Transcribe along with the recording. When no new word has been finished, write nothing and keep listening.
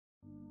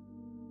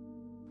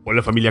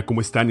Hola familia,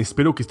 ¿cómo están?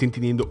 Espero que estén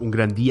teniendo un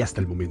gran día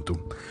hasta el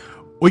momento.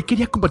 Hoy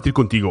quería compartir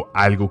contigo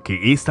algo que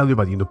he estado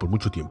evadiendo por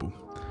mucho tiempo.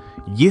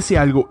 Y ese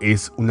algo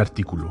es un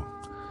artículo.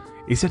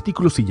 Ese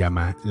artículo se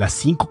llama Las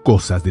 5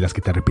 cosas de las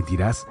que te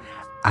arrepentirás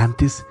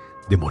antes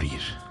de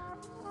morir.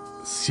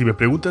 Si me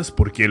preguntas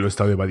por qué lo he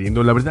estado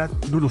evadiendo, la verdad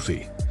no lo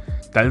sé.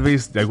 Tal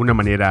vez de alguna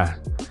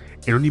manera,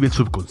 en un nivel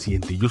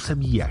subconsciente, yo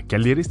sabía que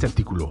al leer este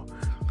artículo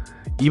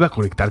iba a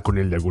conectar con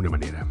él de alguna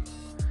manera.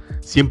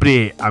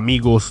 Siempre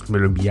amigos me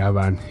lo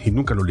enviaban y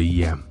nunca lo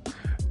leía.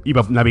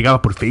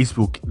 Navegaba por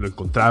Facebook, lo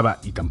encontraba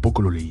y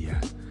tampoco lo leía.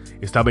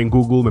 Estaba en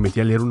Google, me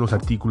metía a leer unos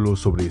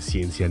artículos sobre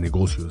ciencia,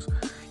 negocios,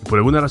 y por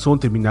alguna razón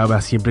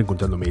terminaba siempre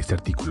encontrándome este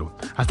artículo,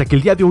 hasta que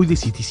el día de hoy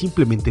decidí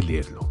simplemente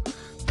leerlo.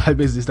 Tal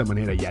vez de esta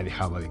manera ya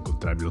dejaba de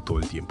encontrármelo todo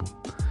el tiempo.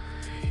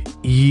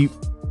 Y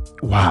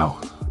wow,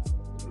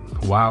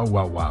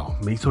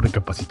 me hizo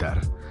recapacitar.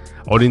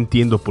 Ahora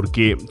entiendo por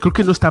qué. Creo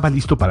que no estaba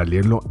listo para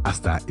leerlo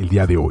hasta el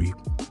día de hoy.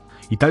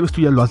 Y tal vez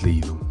tú ya lo has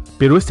leído.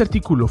 Pero este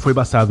artículo fue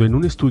basado en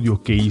un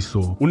estudio que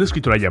hizo una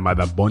escritora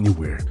llamada Bronnie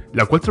Ware,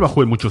 la cual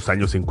trabajó en muchos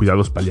años en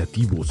cuidados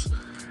paliativos,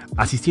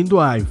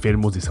 asistiendo a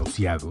enfermos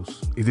desahuciados,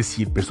 es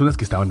decir, personas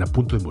que estaban a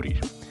punto de morir.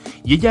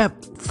 Y ella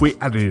fue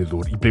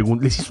alrededor y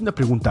les hizo una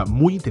pregunta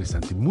muy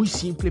interesante, muy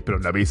simple, pero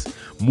a la vez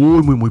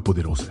muy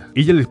poderosa.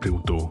 Ella les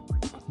preguntó,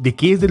 ¿de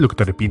qué es de lo que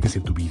te arrepientes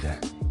en tu vida?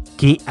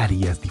 ¿Qué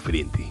harías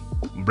diferente?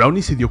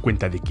 Bronnie se dio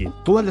cuenta de que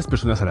todas las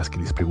personas a las que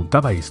les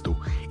preguntaba esto,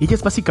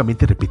 ellas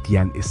básicamente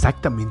repetían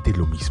exactamente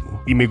lo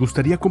mismo. Y me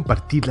gustaría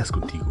compartirlas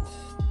contigo.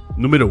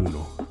 Número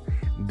 1.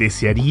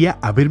 Desearía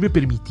haberme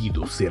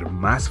permitido ser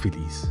más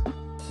feliz.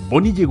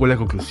 Bonnie llegó a la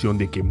conclusión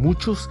de que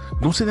muchos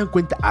no se dan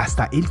cuenta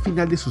hasta el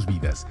final de sus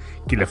vidas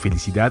que la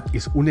felicidad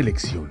es una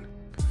elección.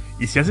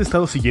 Y si has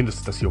estado siguiendo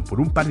esta estación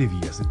por un par de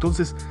días,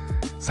 entonces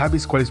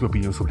sabes cuál es mi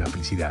opinión sobre la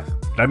felicidad.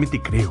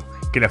 Realmente creo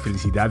que la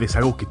felicidad es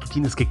algo que tú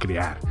tienes que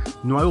crear,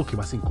 no algo que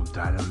vas a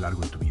encontrar a lo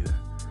largo de tu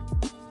vida.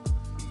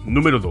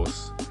 Número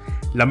 2.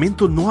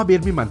 Lamento no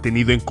haberme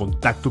mantenido en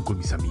contacto con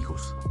mis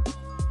amigos.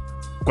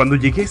 Cuando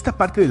llegué a esta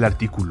parte del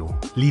artículo,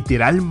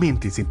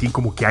 literalmente sentí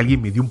como que alguien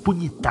me dio un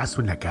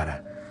puñetazo en la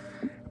cara.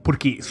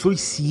 Porque soy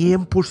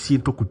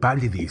 100%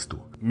 culpable de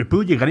esto. Me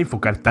puedo llegar a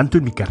enfocar tanto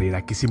en mi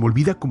carrera que se me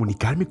olvida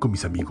comunicarme con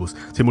mis amigos.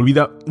 Se me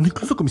olvida,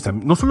 incluso con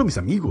no solo mis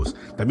amigos,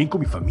 también con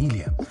mi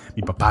familia,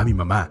 mi papá, mi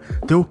mamá.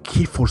 Tengo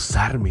que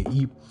forzarme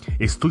y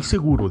estoy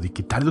seguro de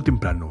que tarde o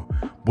temprano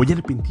voy a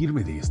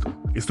arrepentirme de esto.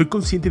 Estoy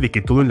consciente de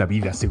que todo en la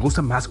vida se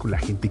goza más con la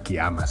gente que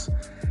amas.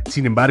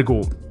 Sin embargo,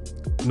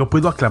 no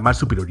puedo aclamar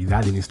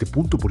superioridad en este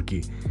punto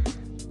porque,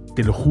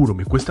 te lo juro,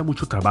 me cuesta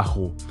mucho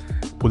trabajo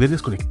poder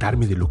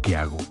desconectarme de lo que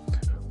hago.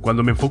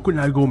 Cuando me enfoco en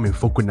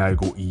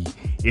algo y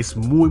es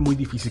muy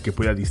difícil que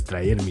pueda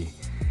distraerme.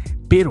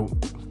 Pero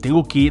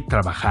tengo que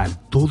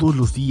trabajar todos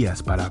los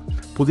días para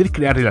poder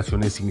crear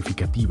relaciones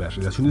significativas,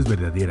 relaciones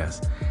verdaderas,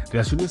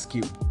 relaciones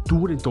que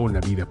duren todo en la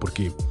vida,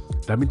 porque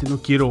realmente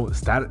no quiero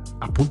estar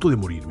a punto de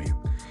morirme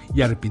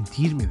y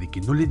arrepentirme de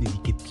que no le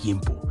dediqué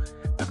tiempo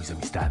a mis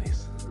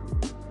amistades.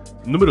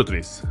 Número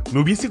 3.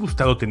 Me hubiese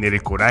gustado tener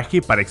el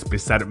coraje para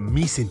expresar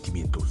mis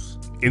sentimientos.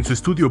 En su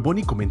estudio,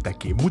 Bonnie comenta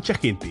que mucha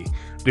gente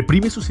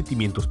reprime sus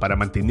sentimientos para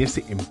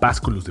mantenerse en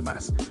paz con los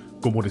demás.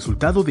 Como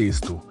resultado de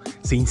esto,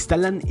 se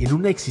instalan en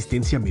una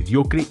existencia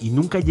mediocre y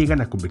nunca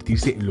llegan a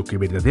convertirse en lo que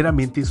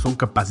verdaderamente son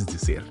capaces de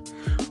ser.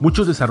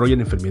 Muchos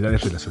desarrollan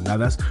enfermedades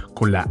relacionadas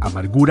con la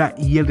amargura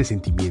y el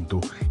resentimiento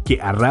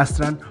que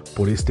arrastran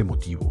por este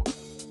motivo.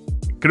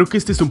 Creo que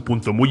este es un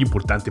punto muy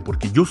importante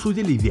porque yo soy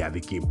de la idea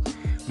de que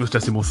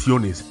nuestras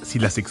emociones, si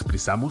las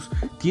expresamos,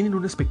 tienen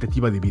una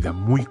expectativa de vida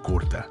muy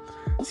corta.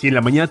 Si en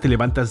la mañana te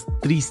levantas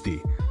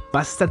triste,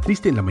 vas a estar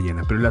triste en la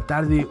mañana, pero en la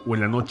tarde o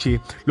en la noche,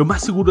 lo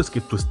más seguro es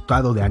que tu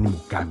estado de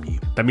ánimo cambie.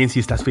 También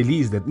si estás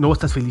feliz, no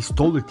estás feliz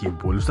todo el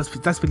tiempo,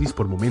 estás feliz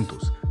por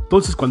momentos.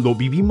 Entonces cuando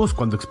vivimos,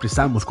 cuando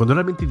expresamos, cuando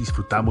realmente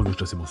disfrutamos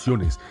nuestras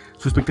emociones,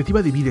 su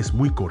expectativa de vida es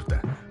muy corta.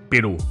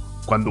 Pero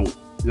cuando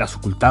las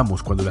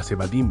ocultamos, cuando las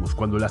evadimos,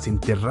 cuando las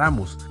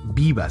enterramos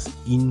vivas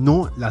y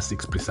no las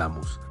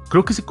expresamos,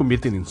 creo que se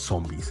convierten en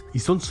zombies. Y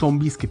son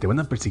zombies que te van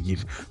a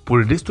perseguir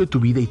por el resto de tu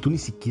vida y tú ni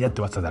siquiera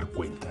te vas a dar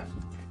cuenta.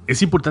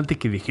 Es importante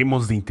que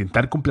dejemos de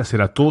intentar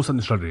complacer a todos a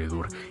nuestro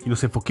alrededor y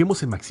nos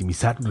enfoquemos en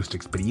maximizar nuestra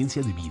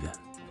experiencia de vida.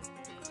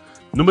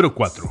 Número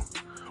 4.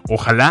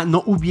 Ojalá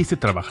no hubiese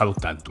trabajado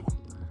tanto.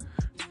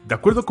 De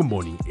acuerdo con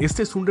Bonnie,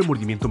 este es un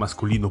remordimiento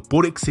masculino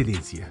por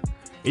excelencia.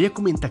 Ella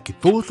comenta que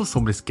todos los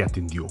hombres que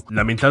atendió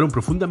lamentaron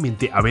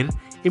profundamente haber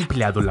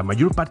empleado la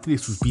mayor parte de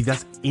sus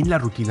vidas en la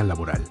rutina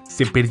laboral.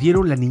 Se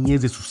perdieron la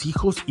niñez de sus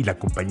hijos y la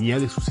compañía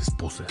de sus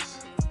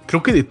esposas.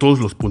 Creo que de todos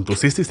los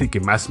puntos, este es el que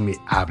más me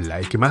habla,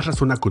 el que más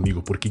razona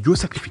conmigo, porque yo he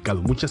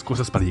sacrificado muchas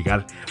cosas para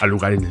llegar al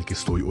lugar en el que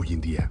estoy hoy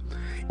en día.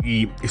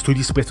 Y estoy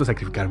dispuesto a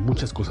sacrificar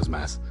muchas cosas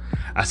más.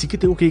 Así que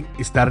tengo que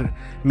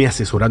estarme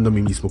asesorando a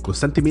mí mismo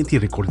constantemente y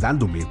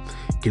recordándome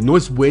que no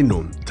es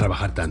bueno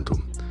trabajar tanto.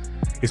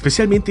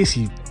 Especialmente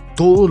si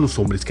todos los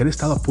hombres que han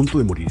estado a punto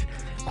de morir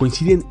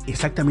coinciden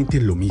exactamente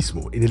en lo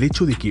mismo, en el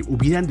hecho de que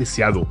hubieran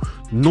deseado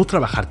no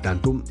trabajar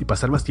tanto y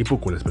pasar más tiempo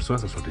con las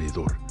personas a su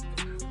alrededor.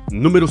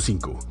 Número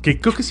 5,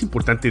 que creo que es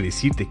importante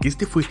decirte que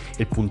este fue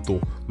el punto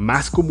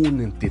más común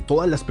entre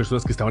todas las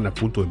personas que estaban a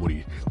punto de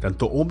morir,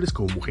 tanto hombres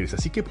como mujeres,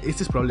 así que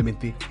este es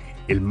probablemente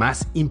el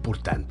más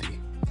importante.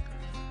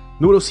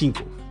 Número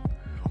 5.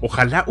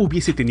 Ojalá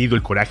hubiese tenido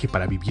el coraje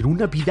para vivir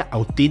una vida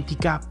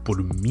auténtica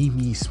por mí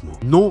mismo,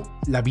 no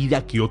la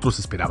vida que otros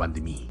esperaban de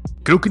mí.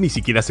 Creo que ni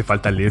siquiera hace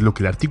falta leer lo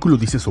que el artículo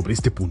dice sobre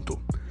este punto.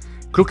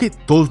 Creo que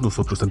todos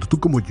nosotros, tanto tú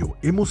como yo,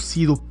 hemos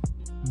sido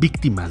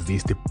víctimas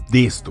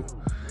de esto.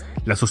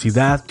 La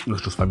sociedad,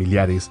 nuestros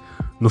familiares,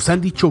 nos han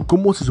dicho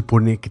cómo se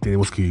supone que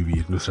tenemos que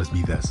vivir nuestras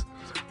vidas,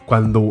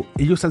 cuando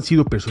ellos han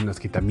sido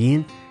personas que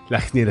también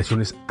las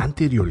generaciones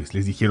anteriores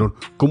les dijeron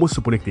cómo se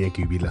supone que tenían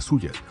que vivir las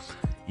suyas.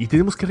 Y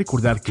tenemos que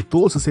recordar que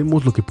todos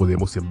hacemos lo que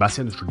podemos en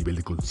base a nuestro nivel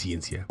de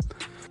conciencia.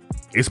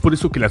 Es por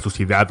eso que la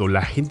sociedad o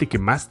la gente que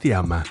más te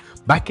ama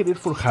va a querer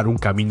forjar un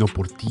camino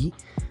por ti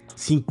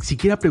sin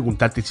siquiera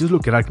preguntarte si es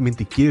lo que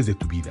realmente quieres de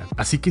tu vida.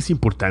 Así que es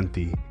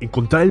importante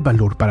encontrar el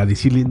valor para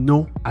decirle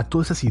no a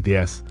todas esas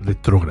ideas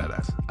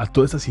retrógradas, a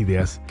todas esas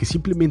ideas que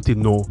simplemente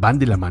no van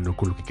de la mano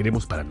con lo que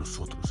queremos para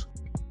nosotros.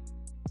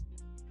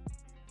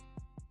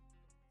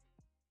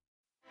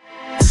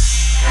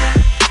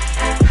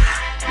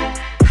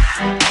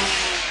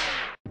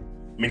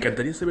 Me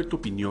encantaría saber tu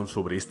opinión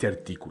sobre este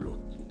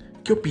artículo.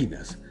 ¿Qué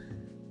opinas?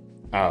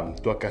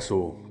 ¿Tú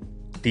acaso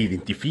te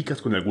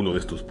identificas con alguno de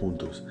estos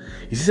puntos?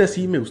 Y si es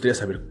así, me gustaría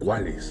saber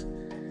cuáles.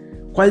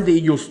 ¿Cuál de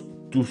ellos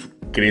tú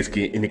crees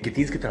en el que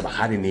tienes que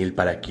trabajar en él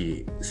para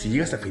que, si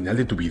llegas al final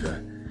de tu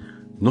vida,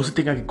 no se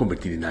tenga que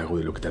convertir en algo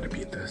de lo que te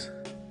arrepientas?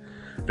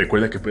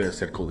 Recuerda que puedes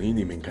hacer call-in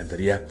y me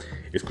encantaría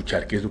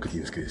escuchar qué es lo que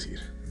tienes que decir.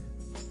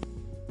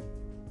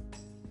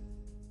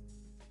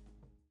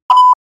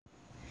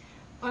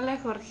 Hola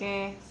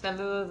Jorge,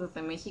 saludos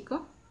desde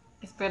México.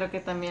 Espero que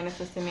también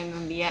estés teniendo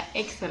un día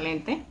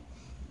excelente.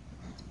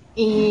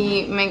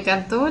 Y me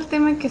encantó el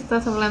tema que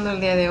estás hablando el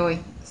día de hoy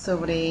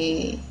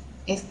sobre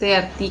este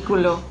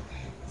artículo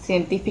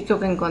científico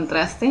que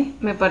encontraste.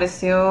 Me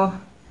pareció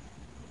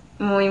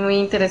muy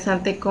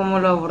interesante cómo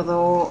lo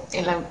abordó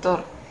el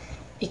autor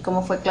y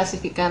cómo fue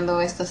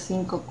clasificando estas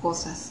 5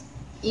 cosas.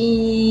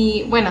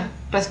 Y bueno,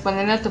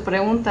 respondiendo a tu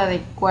pregunta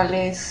de cuál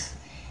es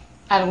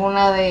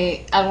alguna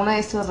de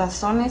estas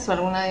razones o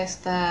alguna de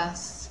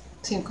estas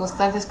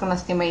circunstancias con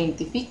las que me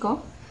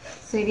identifico,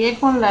 sería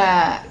con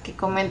la que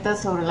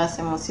comentas sobre las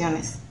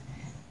emociones.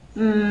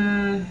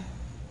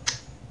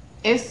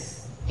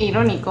 Es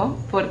irónico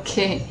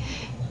porque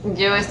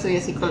yo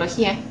estudié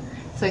psicología,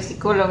 soy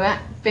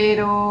psicóloga,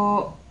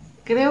 pero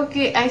creo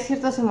que hay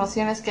ciertas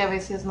emociones que a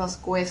veces nos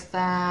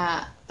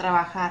cuesta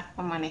trabajar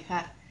o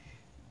manejar.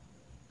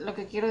 Lo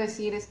que quiero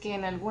decir es que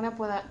en alguna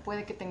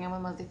puede que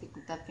tengamos más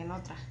dificultad que en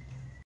otra.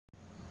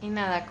 Y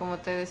nada, como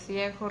te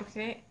decía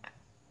Jorge,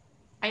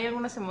 hay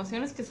algunas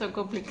emociones que son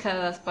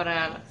complicadas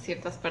para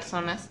ciertas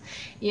personas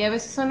y a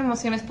veces son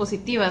emociones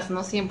positivas,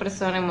 no siempre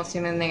son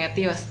emociones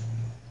negativas.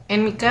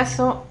 En mi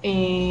caso,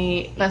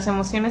 las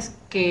emociones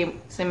que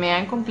se me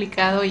han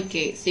complicado y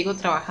que sigo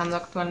trabajando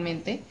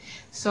actualmente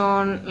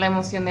son la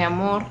emoción de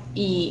amor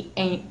e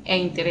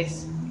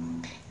interés.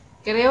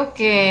 Creo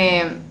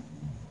que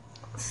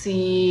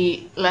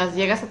si las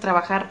llegas a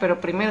trabajar,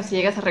 pero primero si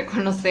llegas a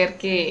reconocer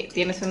que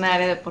tienes una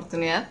área de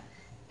oportunidad,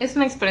 es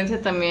una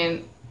experiencia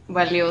también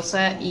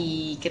valiosa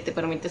y que te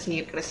permite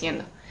seguir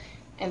creciendo.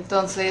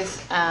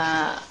 Entonces,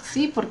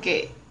 sí,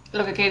 porque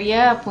lo que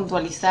quería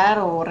puntualizar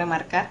o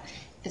remarcar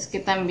es que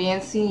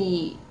también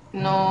si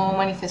no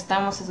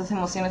manifestamos esas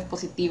emociones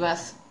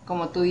positivas,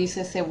 como tú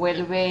dices, se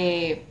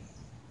vuelve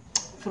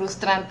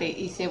frustrante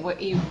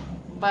y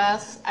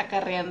vas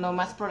acarreando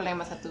más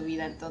problemas a tu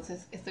vida.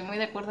 Entonces, estoy muy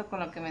de acuerdo con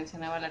lo que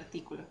mencionaba el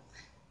artículo.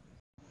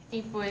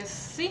 Y pues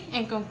sí,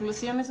 en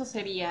conclusión eso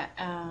sería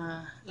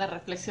la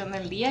reflexión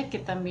del día, que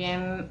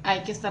también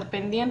hay que estar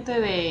pendiente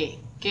de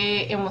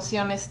qué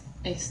emociones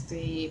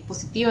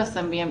positivas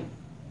también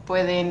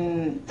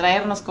pueden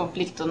traernos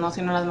conflictos, ¿no?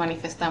 Si no las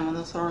manifestamos,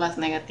 no solo las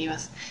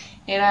negativas.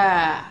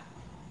 Era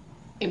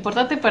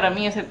importante para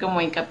mí hacer como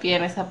hincapié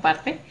en esa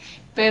parte,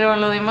 pero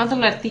lo demás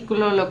del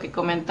artículo, lo que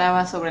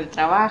comentaba sobre el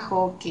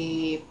trabajo,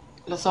 que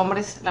los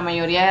hombres, la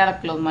mayoría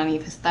los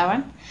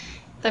manifestaban,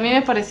 también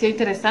me pareció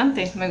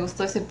interesante, me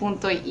gustó ese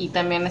punto y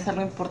también es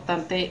algo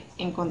importante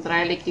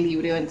encontrar el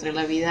equilibrio entre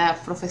la vida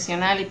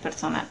profesional y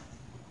personal,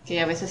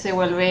 que a veces se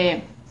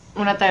vuelve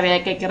una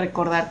tarea que hay que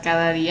recordar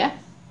cada día,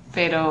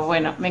 pero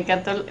bueno, me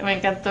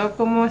encantó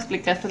cómo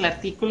explicaste el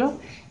artículo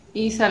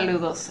y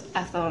saludos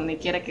hasta donde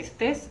quiera que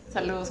estés,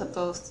 saludos a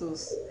todos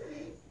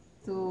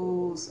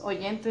tus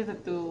oyentes de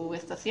tu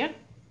estación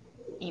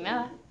y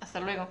nada, hasta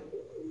luego.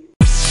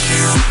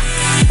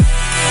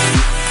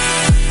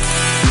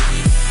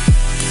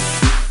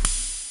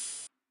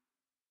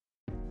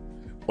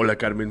 Hola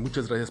Carmen,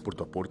 muchas gracias por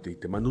tu aporte y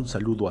te mando un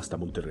saludo hasta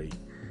Monterrey.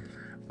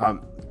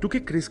 ¿Tú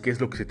qué crees que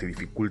es lo que se te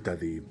dificulta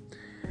de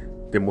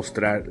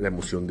demostrar la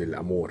emoción del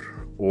amor?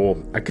 ¿O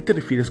a qué te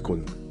refieres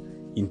con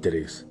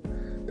interés?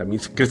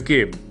 ¿También crees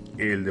que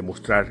el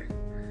demostrar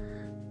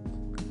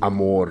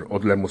amor o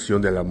la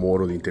emoción del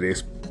amor o de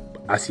interés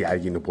hacia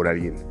alguien o por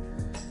alguien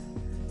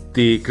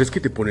 ¿Crees que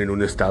te pone en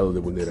un estado de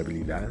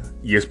vulnerabilidad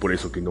y es por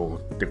eso que no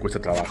te cuesta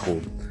trabajo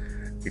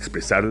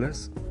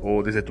expresarlas?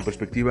 O desde tu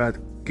perspectiva,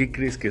 ¿qué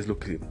crees que es lo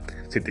que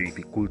se te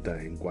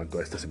dificulta en cuanto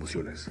a estas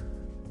emociones?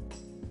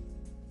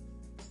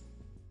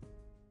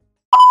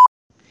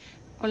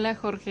 Hola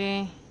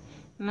Jorge,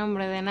 no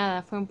hombre de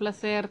nada, fue un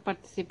placer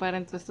participar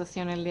en tu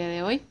estación el día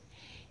de hoy.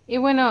 Y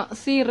bueno,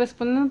 sí,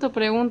 respondiendo a tu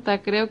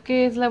pregunta, creo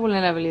que es la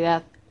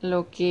vulnerabilidad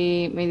lo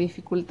que me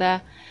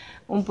dificulta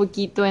un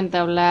poquito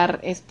entablar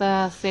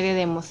esta serie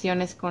de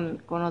emociones con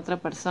otra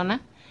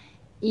persona.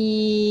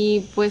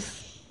 Y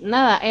pues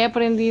nada, he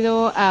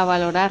aprendido a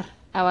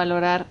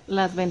valorar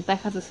las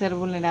ventajas de ser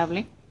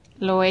vulnerable.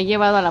 Lo he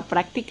llevado a la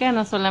práctica,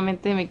 no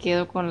solamente me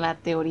quedo con la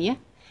teoría.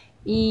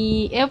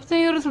 Y he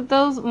obtenido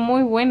resultados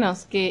muy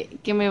buenos que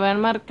me van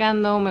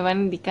marcando, me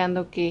van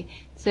indicando que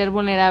ser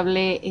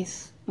vulnerable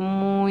es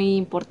muy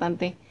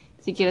importante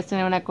si quieres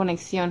tener una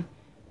conexión,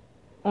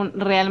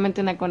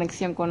 realmente una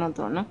conexión con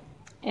otro, ¿no?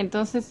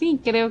 Entonces sí,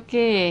 creo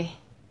que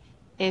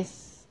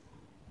es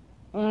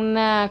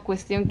una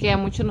cuestión que a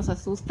muchos nos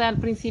asusta al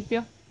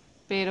principio,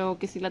 pero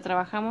que si la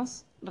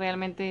trabajamos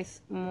realmente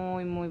es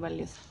muy, muy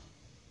valiosa.